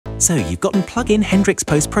So you've gotten plug-in Hendrix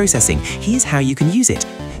Post Processing. Here's how you can use it.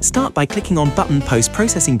 Start by clicking on button Post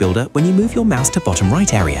Processing Builder when you move your mouse to bottom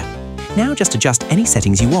right area. Now just adjust any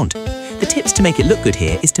settings you want. The tips to make it look good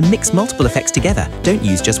here is to mix multiple effects together. Don't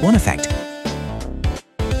use just one effect.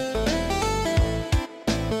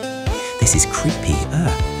 This is creepy.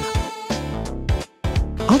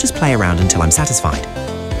 I'll just play around until I'm satisfied.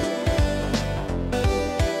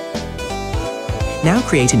 Now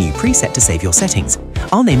create a new preset to save your settings.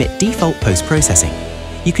 I'll name it Default Post Processing.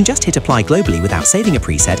 You can just hit Apply Globally without saving a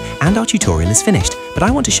preset and our tutorial is finished, but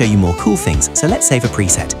I want to show you more cool things, so let's save a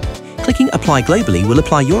preset. Clicking Apply Globally will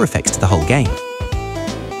apply your effects to the whole game.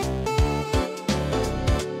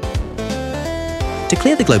 To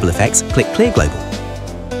clear the global effects, click Clear Global.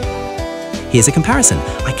 Here's a comparison.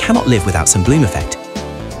 I cannot live without some bloom effect.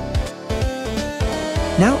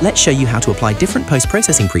 Now let's show you how to apply different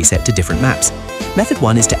post-processing preset to different maps. Method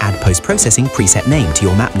 1 is to add post-processing preset name to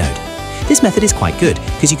your map node. This method is quite good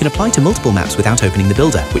because you can apply to multiple maps without opening the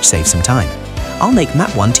builder, which saves some time. I'll make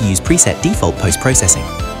map 1 to use preset default post-processing.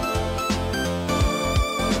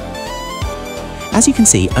 As you can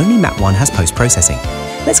see, only map 1 has post-processing.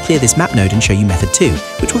 Let's clear this map node and show you method 2,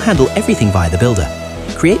 which will handle everything via the builder.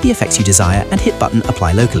 Create the effects you desire and hit button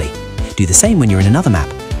Apply Locally. Do the same when you're in another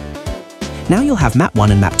map. Now you'll have map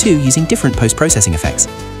 1 and map 2 using different post-processing effects.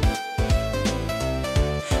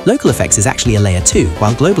 Local effects is actually a layer 2,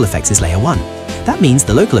 while global effects is layer 1. That means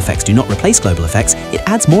the local effects do not replace global effects, it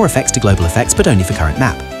adds more effects to global effects but only for current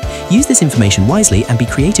map. Use this information wisely and be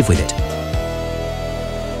creative with it.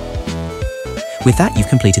 With that, you've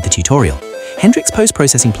completed the tutorial. Hendrix Post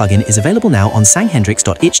Processing plugin is available now on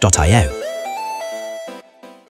sanghendrix.itch.io.